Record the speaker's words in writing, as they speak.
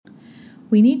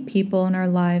We need people in our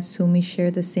lives whom we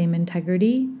share the same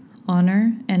integrity,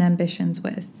 honor, and ambitions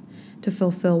with to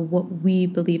fulfill what we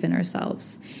believe in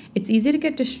ourselves. It's easy to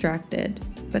get distracted,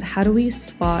 but how do we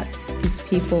spot these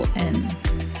people in?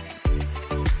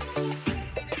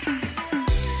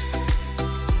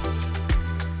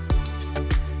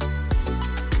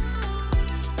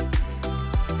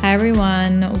 Hi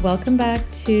everyone, welcome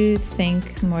back to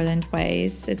Think More Than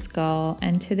Twice. It's Gal,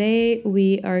 and today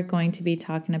we are going to be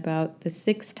talking about the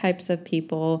 6 types of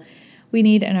people we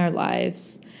need in our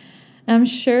lives. I'm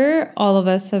sure all of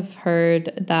us have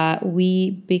heard that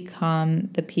we become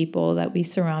the people that we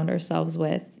surround ourselves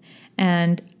with.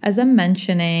 And as I'm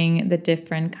mentioning the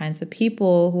different kinds of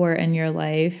people who are in your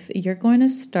life, you're going to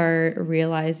start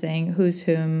realizing who's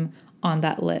whom on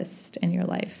that list in your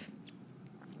life.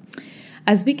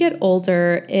 As we get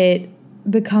older, it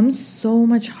becomes so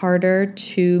much harder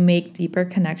to make deeper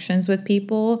connections with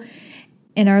people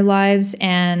in our lives,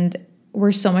 and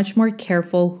we're so much more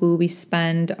careful who we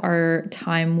spend our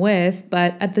time with,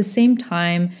 but at the same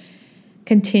time,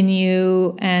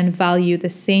 continue and value the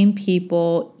same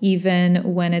people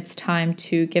even when it's time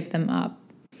to give them up.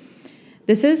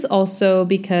 This is also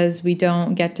because we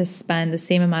don't get to spend the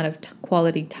same amount of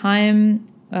quality time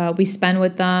we spend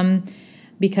with them,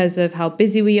 because of how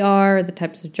busy we are, the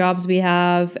types of jobs we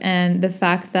have, and the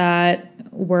fact that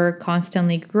we're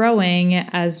constantly growing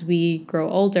as we grow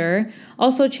older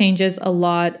also changes a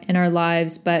lot in our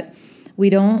lives, but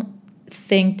we don't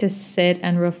think to sit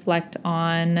and reflect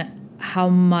on how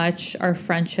much our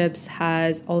friendships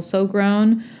has also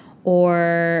grown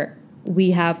or we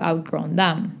have outgrown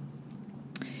them.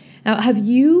 Now, have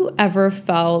you ever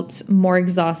felt more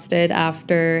exhausted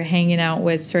after hanging out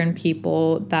with certain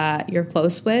people that you're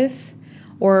close with?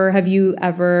 Or have you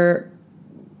ever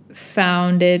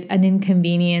found it an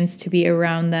inconvenience to be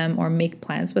around them or make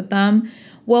plans with them?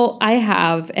 Well, I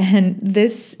have, and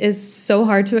this is so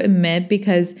hard to admit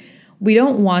because we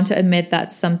don't want to admit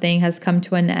that something has come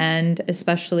to an end,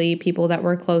 especially people that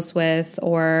we're close with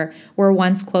or were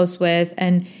once close with,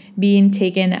 and being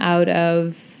taken out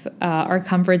of our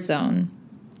comfort zone.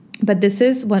 But this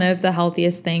is one of the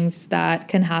healthiest things that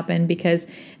can happen because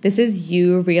this is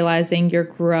you realizing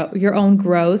your own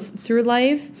growth through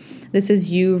life. This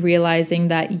is you realizing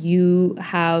that you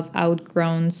have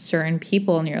outgrown certain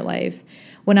people in your life.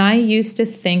 When I used to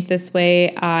think this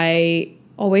way, I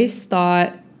always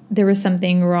thought there was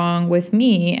something wrong with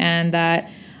me and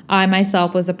that I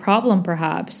myself was a problem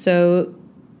perhaps. So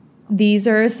these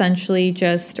are essentially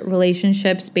just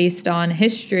relationships based on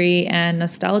history and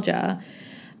nostalgia.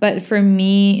 But for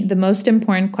me, the most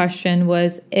important question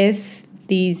was if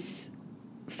these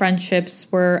friendships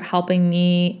were helping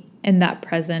me in that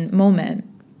present moment.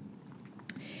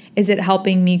 Is it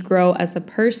helping me grow as a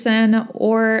person,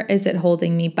 or is it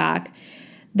holding me back?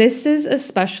 This is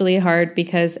especially hard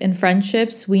because in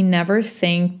friendships, we never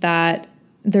think that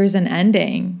there's an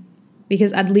ending.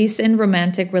 Because at least in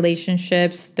romantic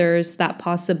relationships, there's that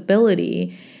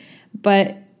possibility.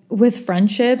 But with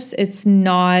friendships, it's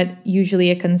not usually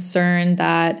a concern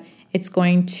that it's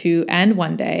going to end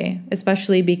one day,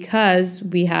 especially because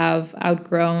we have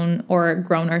outgrown or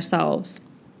grown ourselves.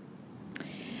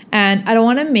 And I don't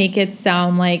want to make it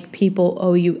sound like people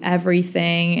owe you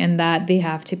everything and that they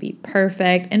have to be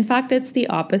perfect. In fact, it's the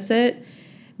opposite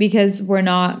because we're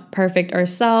not perfect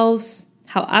ourselves.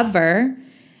 However,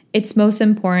 it's most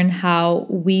important how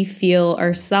we feel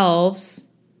ourselves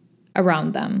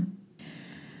around them.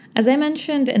 As I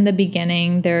mentioned in the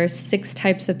beginning, there are 6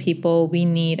 types of people we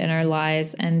need in our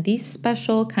lives, and these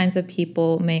special kinds of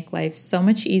people make life so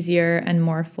much easier and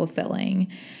more fulfilling.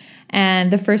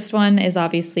 And the first one is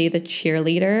obviously the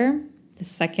cheerleader. The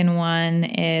second one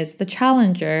is the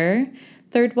challenger.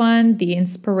 Third one, the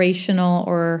inspirational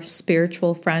or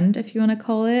spiritual friend, if you want to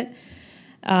call it.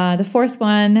 The fourth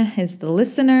one is the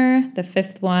listener. The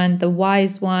fifth one, the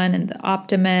wise one and the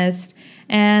optimist.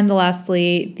 And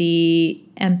lastly, the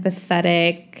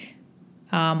empathetic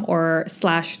or /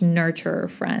 nurturer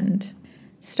friend.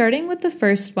 Starting with the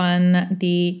first one,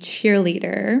 the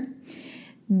cheerleader.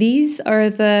 These are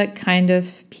the kind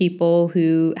of people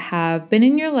who have been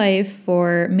in your life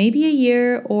for maybe a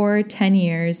year or 10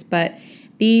 years, but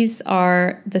these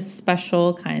are the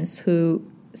special kinds who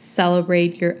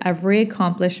celebrate your every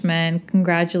accomplishment,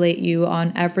 congratulate you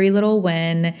on every little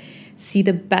win, see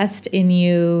the best in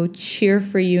you, cheer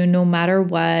for you no matter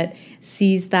what,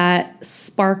 sees that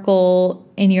sparkle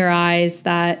in your eyes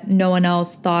that no one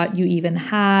else thought you even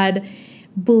had,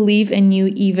 believe in you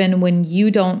even when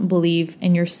you don't believe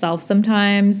in yourself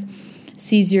sometimes,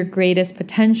 sees your greatest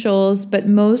potentials, but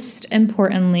most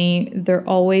importantly, they're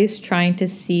always trying to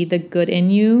see the good in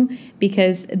you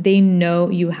because they know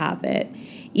you have it,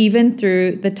 even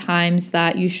through the times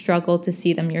that you struggle to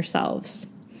see them yourselves.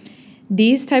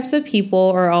 These types of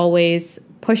people are always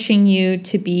pushing you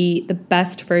to be the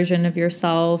best version of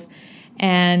yourself.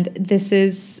 And this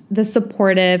is the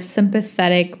supportive,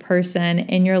 sympathetic person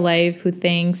in your life who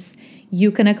thinks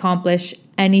you can accomplish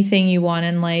anything you want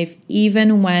in life,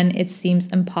 even when it seems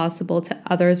impossible to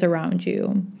others around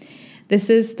you. This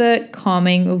is the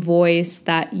calming voice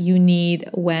that you need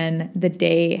when the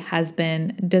day has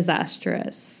been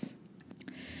disastrous.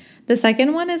 The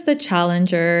second one is the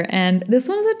challenger, and this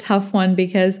one is a tough one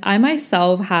because I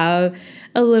myself have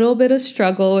a little bit of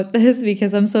struggle with this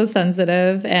because I'm so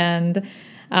sensitive, and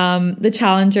the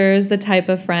challenger is the type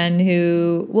of friend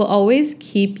who will always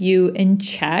keep you in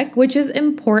check, which is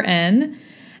important,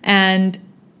 and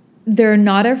they're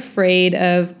not afraid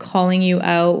of calling you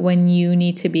out when you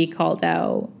need to be called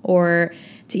out, or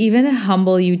to even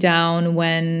humble you down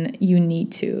when you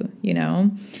need to, you know?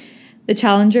 The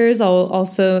challengers are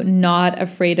also not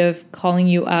afraid of calling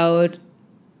you out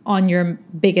on your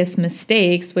biggest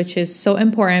mistakes, which is so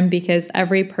important because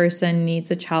every person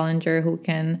needs a challenger who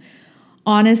can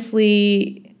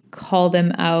honestly call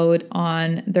them out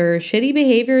on their shitty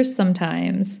behaviors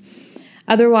sometimes.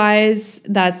 Otherwise,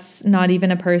 that's not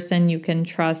even a person you can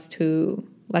trust who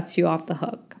lets you off the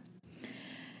hook.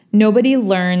 Nobody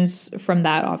learns from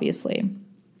that, obviously.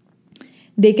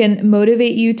 They can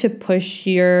motivate you to push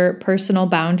your personal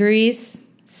boundaries,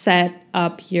 set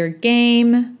up your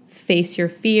game, face your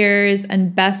fears,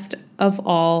 and best of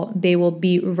all, they will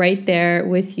be right there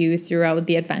with you throughout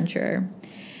the adventure.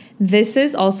 This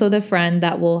is also the friend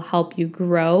that will help you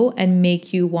grow and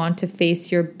make you want to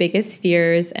face your biggest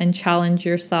fears and challenge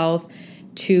yourself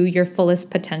to your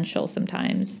fullest potential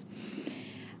sometimes.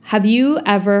 Have you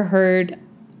ever heard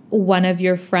one of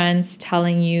your friends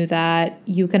telling you that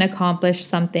you can accomplish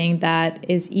something that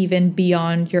is even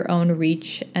beyond your own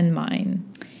reach and mine?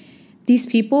 These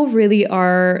people really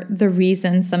are the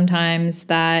reason sometimes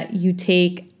that you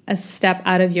take a step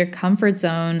out of your comfort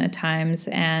zone at times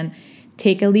and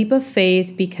take a leap of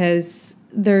faith because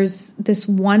there's this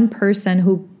one person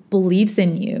who believes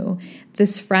in you.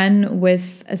 This friend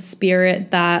with a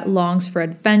spirit that longs for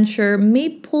adventure may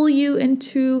pull you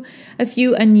into a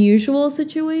few unusual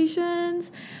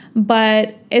situations,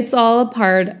 but it's all a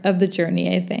part of the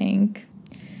journey, I think.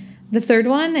 The third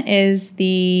one is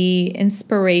the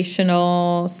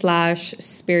inspirational /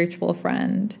 spiritual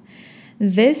friend.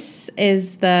 This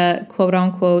is the quote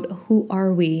unquote, who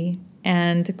are we?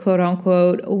 And quote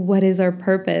unquote, what is our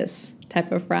purpose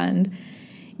type of friend.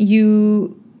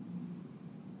 You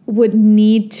would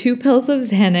need 2 pills of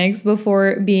Xanax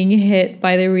before being hit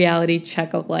by the reality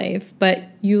check of life, but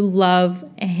you love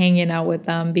hanging out with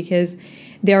them because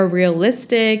they are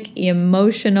realistic,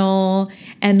 emotional,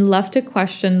 and love to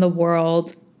question the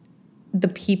world, the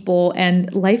people,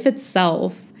 and life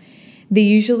itself. They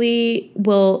usually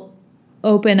will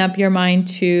open up your mind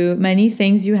to many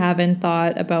things you haven't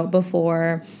thought about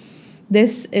before.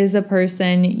 This is a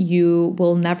person you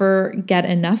will never get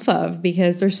enough of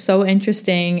because they're so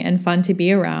interesting and fun to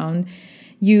be around.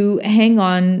 You hang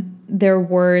on their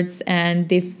words and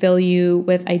they fill you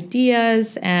with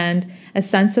ideas and a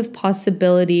sense of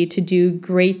possibility to do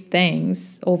great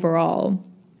things overall.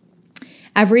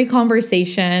 Every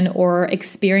conversation or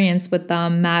experience with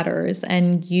them matters,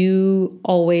 and you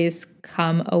always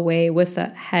come away with a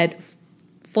head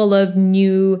full of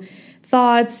new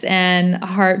thoughts and a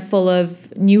heart full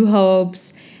of new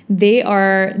hopes. They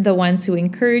are the ones who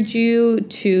encourage you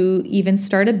to even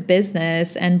start a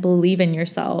business and believe in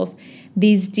yourself.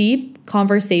 These deep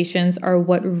conversations are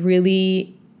what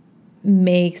really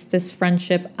makes this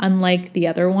friendship unlike the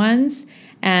other ones,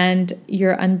 and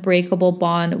your unbreakable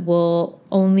bond will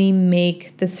only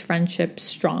make this friendship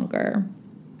stronger.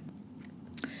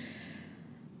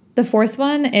 The fourth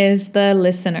one is the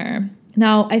listener.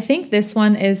 Now, I think this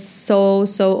one is so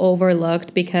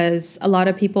overlooked because a lot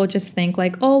of people just think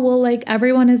like, oh, well, like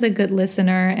everyone is a good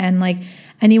listener and like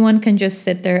anyone can just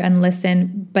sit there and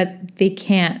listen, but they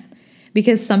can't,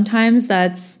 because sometimes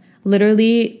that's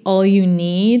literally all you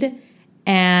need,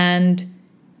 and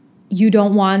you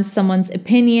don't want someone's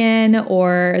opinion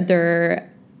or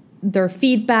their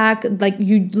feedback. Like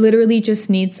you literally just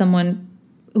need someone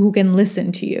who can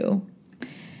listen to you.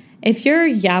 If you're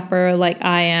a yapper like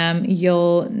I am,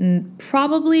 you'll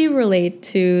probably relate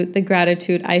to the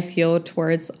gratitude I feel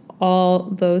towards all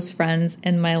those friends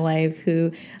in my life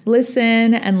who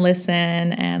listen and listen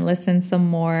and listen some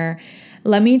more.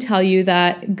 Let me tell you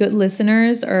that good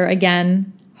listeners are,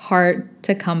 again, hard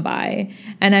to come by.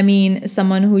 And I mean,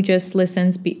 someone who just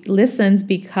listens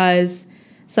because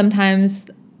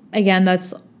sometimes, again,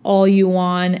 that's all you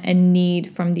want and need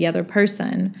from the other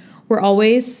person. We're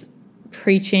always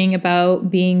preaching about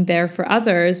being there for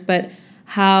others, but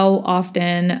how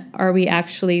often are we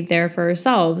actually there for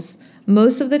ourselves?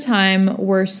 Most of the time,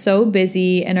 we're so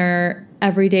busy in our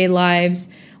everyday lives,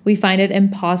 we find it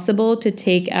impossible to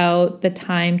take out the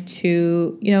time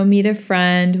to, meet a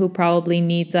friend who probably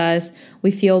needs us.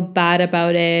 We feel bad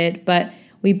about it, but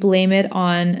we blame it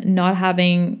on not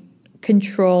having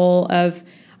control of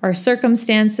our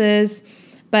circumstances.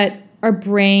 But our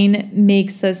brain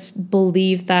makes us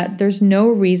believe that there's no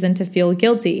reason to feel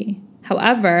guilty.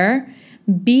 However,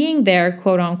 being there,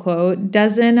 quote unquote,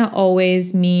 doesn't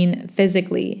always mean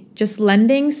physically. Just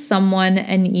lending someone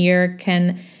an ear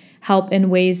can help in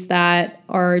ways that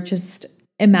are just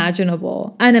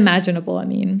unimaginable.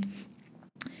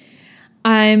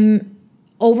 I'm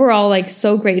overall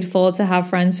so grateful to have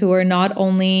friends who are not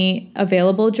only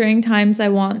available during times I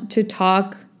want to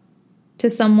talk to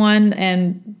someone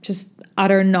and just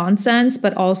utter nonsense,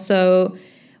 but also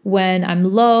when I'm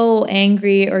low,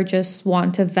 angry, or just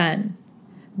want to vent.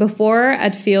 Before,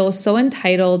 I'd feel so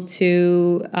entitled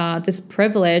to this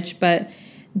privilege, but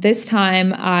this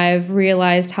time I've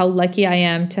realized how lucky I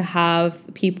am to have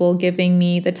people giving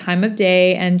me the time of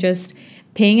day and just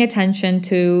paying attention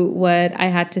to what I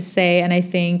had to say. And I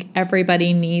think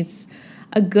everybody needs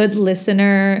a good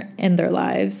listener in their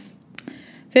lives.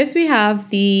 Fifth, we have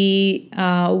the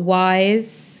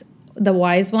wise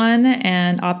one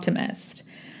and optimist.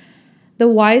 The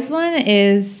wise one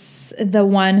is the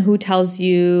one who tells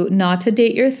you not to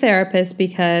date your therapist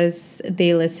because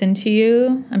they listen to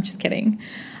you. I'm just kidding.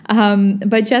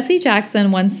 But Jesse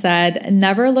Jackson once said,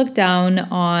 never look down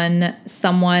on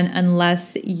someone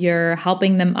unless you're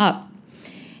helping them up.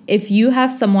 If you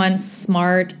have someone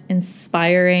smart,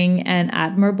 inspiring, and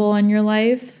admirable in your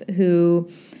life who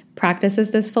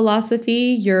practices this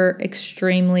philosophy, you're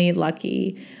extremely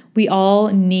lucky. We all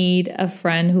need a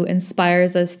friend who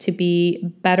inspires us to be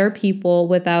better people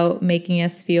without making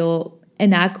us feel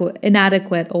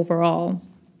inadequate overall.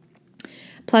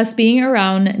 Plus, being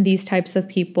around these types of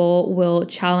people will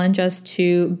challenge us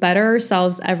to better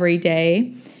ourselves every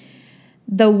day.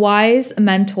 The wise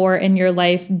mentor in your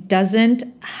life doesn't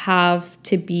have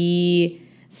to be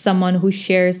someone who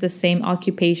shares the same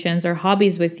occupations or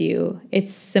hobbies with you.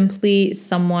 It's simply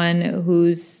someone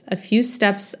who's a few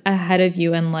steps ahead of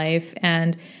you in life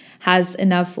and has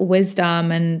enough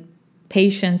wisdom and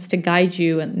patience to guide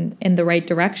you in the right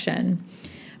direction.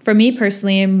 For me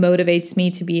personally, it motivates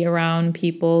me to be around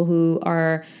people who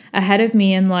are ahead of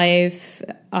me in life,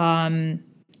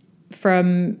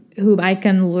 from whom I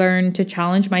can learn to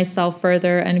challenge myself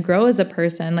further and grow as a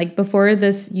person. Like before,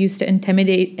 this used to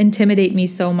intimidate me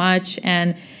so much,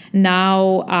 and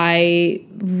now I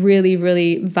really,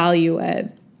 really value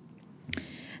it.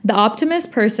 The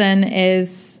optimist person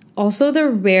is also the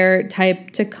rare type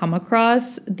to come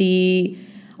across. The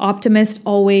optimist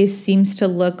always seems to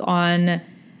look on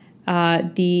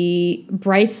the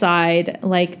bright side,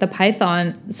 like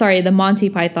the Monty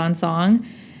Python song.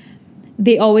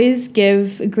 They always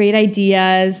give great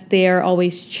ideas. They're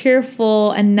always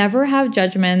cheerful and never have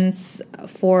judgments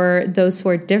for those who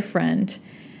are different.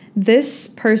 This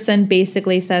person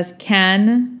basically says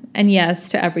can and yes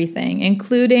to everything,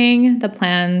 including the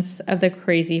plans of the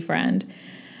crazy friend.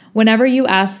 Whenever you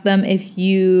ask them if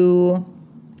you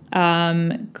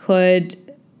could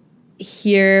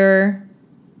hear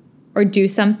or do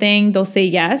something, they'll say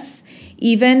yes,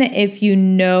 even if you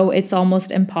know it's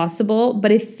almost impossible,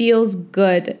 but it feels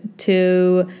good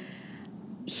to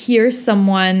hear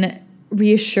someone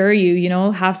reassure you,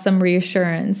 have some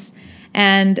reassurance.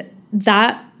 And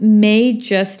that may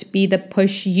just be the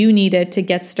push you needed to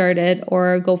get started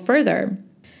or go further.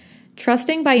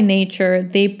 Trusting by nature,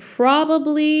 they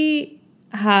probably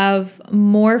have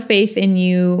more faith in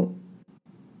you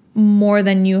more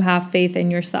than you have faith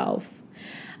in yourself.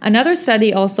 Another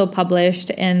study also published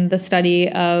in the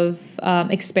study of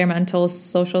experimental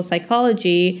social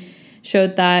psychology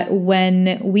showed that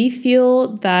when we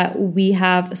feel that we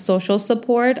have social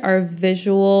support, our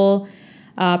visual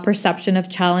perception of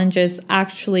challenges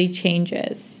actually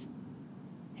changes.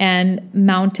 And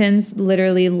mountains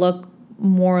literally look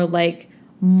more like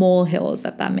molehills,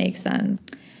 if that makes sense.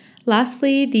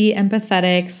 Lastly, the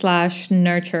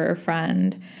empathetic/nurturer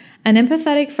friend. An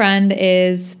empathetic friend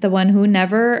is the one who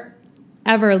never,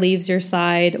 ever leaves your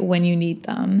side when you need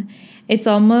them. It's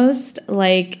almost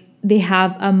like they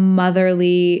have a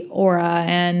motherly aura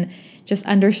and just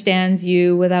understands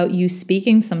you without you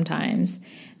speaking sometimes.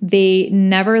 They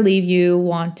never leave you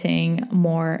wanting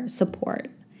more support.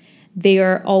 They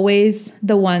are always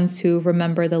the ones who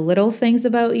remember the little things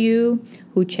about you,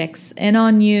 who checks in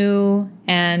on you,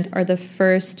 and are the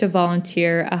first to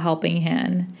volunteer a helping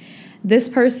hand. This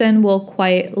person will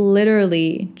quite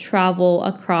literally travel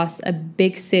across a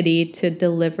big city to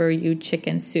deliver you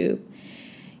chicken soup.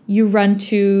 You run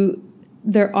to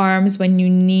their arms when you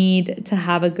need to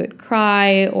have a good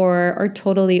cry or are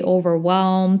totally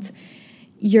overwhelmed.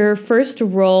 Your first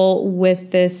role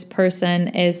with this person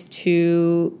is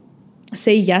to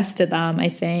say yes to them, I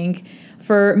think.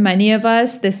 For many of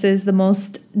us, this is the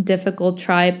most difficult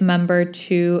tribe member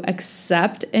to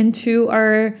accept into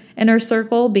our inner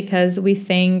circle because we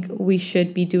think we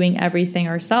should be doing everything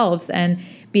ourselves, and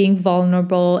being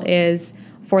vulnerable is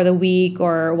for the weak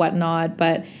or whatnot.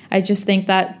 But I just think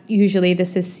that usually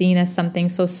this is seen as something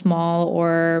so small,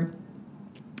 or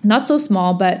not so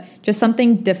small, but just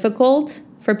something difficult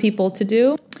for people to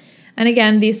do. And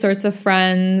again, these sorts of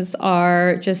friends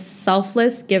are just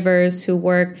selfless givers who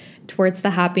work towards the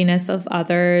happiness of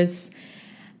others.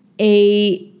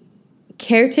 A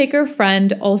caretaker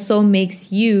friend also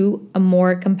makes you a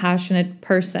more compassionate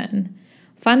person.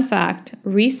 Fun fact,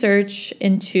 research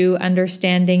into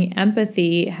understanding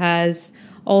empathy has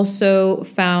also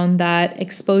found that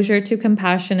exposure to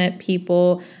compassionate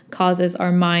people causes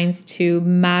our minds to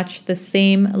match the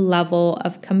same level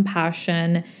of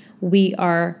compassion we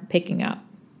are picking up.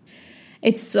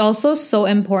 It's also so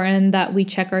important that we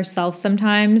check ourselves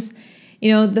sometimes.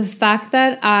 You know, the fact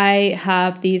that I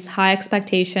have these high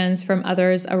expectations from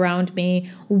others around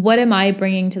me, what am I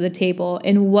bringing to the table?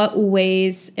 In what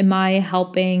ways am I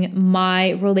helping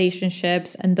my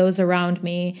relationships and those around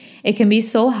me? It can be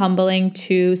so humbling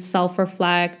to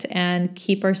self-reflect and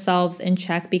keep ourselves in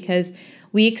check because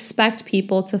we expect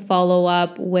people to follow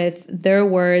up with their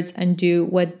words and do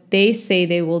what they say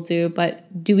they will do,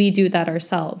 but do we do that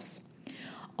ourselves?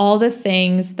 All the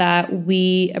things that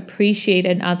we appreciate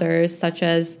in others, such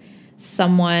as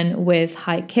someone with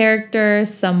high character,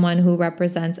 someone who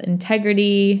represents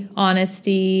integrity,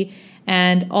 honesty,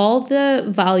 and all the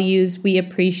values we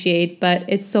appreciate, but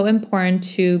it's so important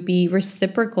to be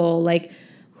reciprocal. Like,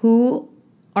 who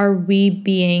are we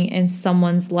being in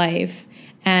someone's life?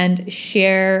 And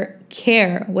share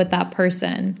care with that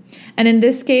person. And in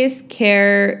this case,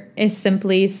 care is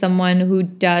simply someone who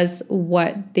does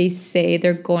what they say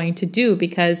they're going to do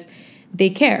because they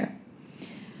care.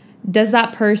 Does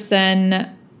that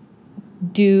person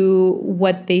do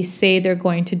what they say they're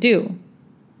going to do?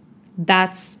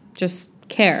 That's just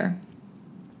care.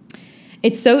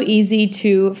 It's so easy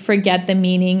to forget the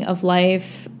meaning of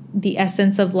life, the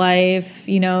essence of life,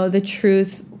 the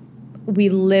truth we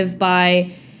live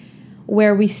by,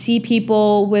 where we see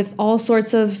people with all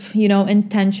sorts of,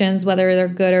 intentions, whether they're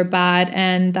good or bad,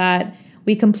 and that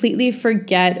we completely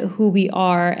forget who we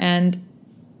are and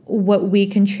what we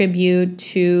contribute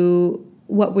to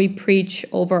what we preach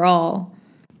overall.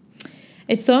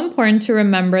 It's so important to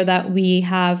remember that we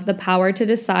have the power to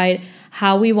decide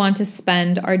how we want to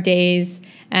spend our days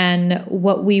and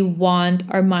what we want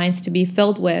our minds to be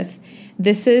filled with.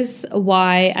 This is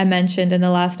why I mentioned in the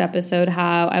last episode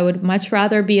how I would much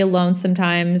rather be alone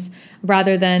sometimes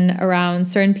rather than around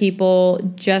certain people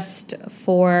just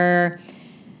for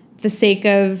the sake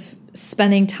of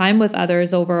spending time with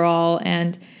others overall.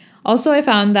 And also I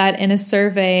found that in a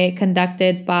survey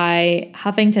conducted by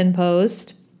Huffington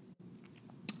Post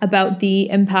about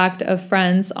the impact of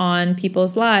friends on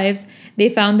people's lives, they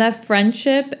found that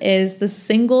friendship is the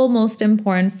single most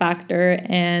important factor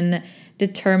in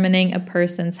determining a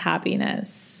person's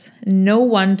happiness. No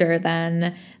wonder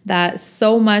then that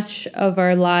so much of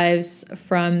our lives,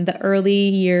 from the early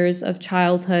years of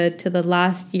childhood to the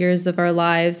last years of our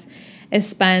lives, is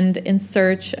spent in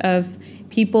search of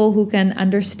people who can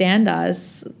understand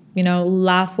us,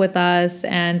 laugh with us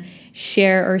and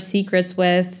share our secrets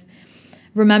with.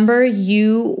 Remember,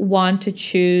 you want to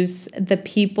choose the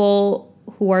people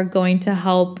who are going to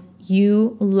help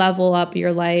you level up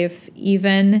your life,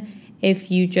 even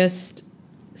if you just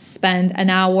spend an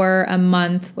hour a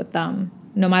month with them.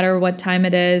 No matter what time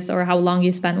it is or how long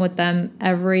you spent with them,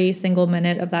 every single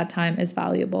minute of that time is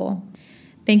valuable.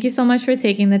 Thank you so much for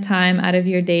taking the time out of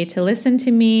your day to listen to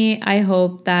me. I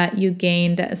hope that you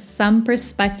gained some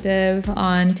perspective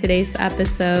on today's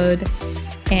episode,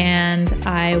 and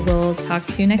I will talk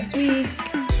to you next week.